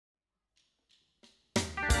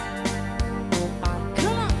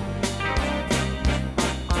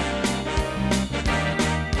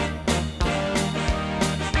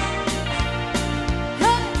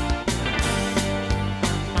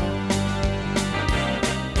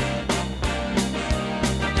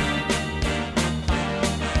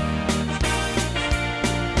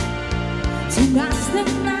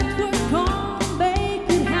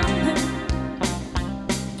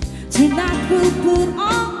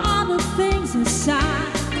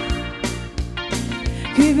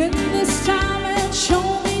in this time and show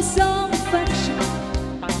me some affection.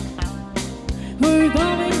 We're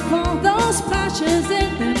going for those pleasures in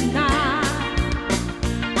the night.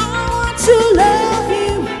 I want to love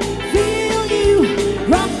you, feel you,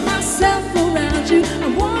 wrap myself around you. I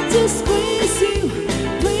want to squeeze you,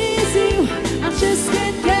 please you. I just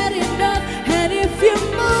can't get enough. And if you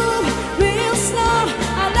move real slow,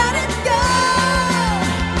 I'll let it go.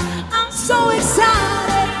 I'm so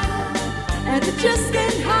excited, and it just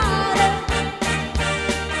getting harder.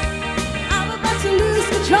 I'm about to lose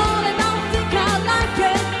control, and I think I like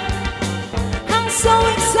it. I'm so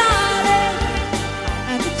excited,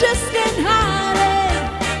 and it just getting harder.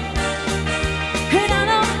 And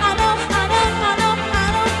I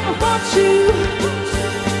want you.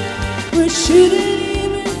 We shouldn't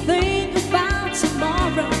even think about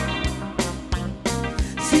tomorrow.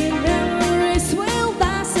 See, memories will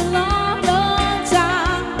last a long, long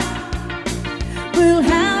time. We'll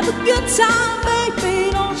have a good time,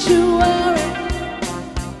 baby, don't you worry.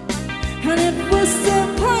 And if we're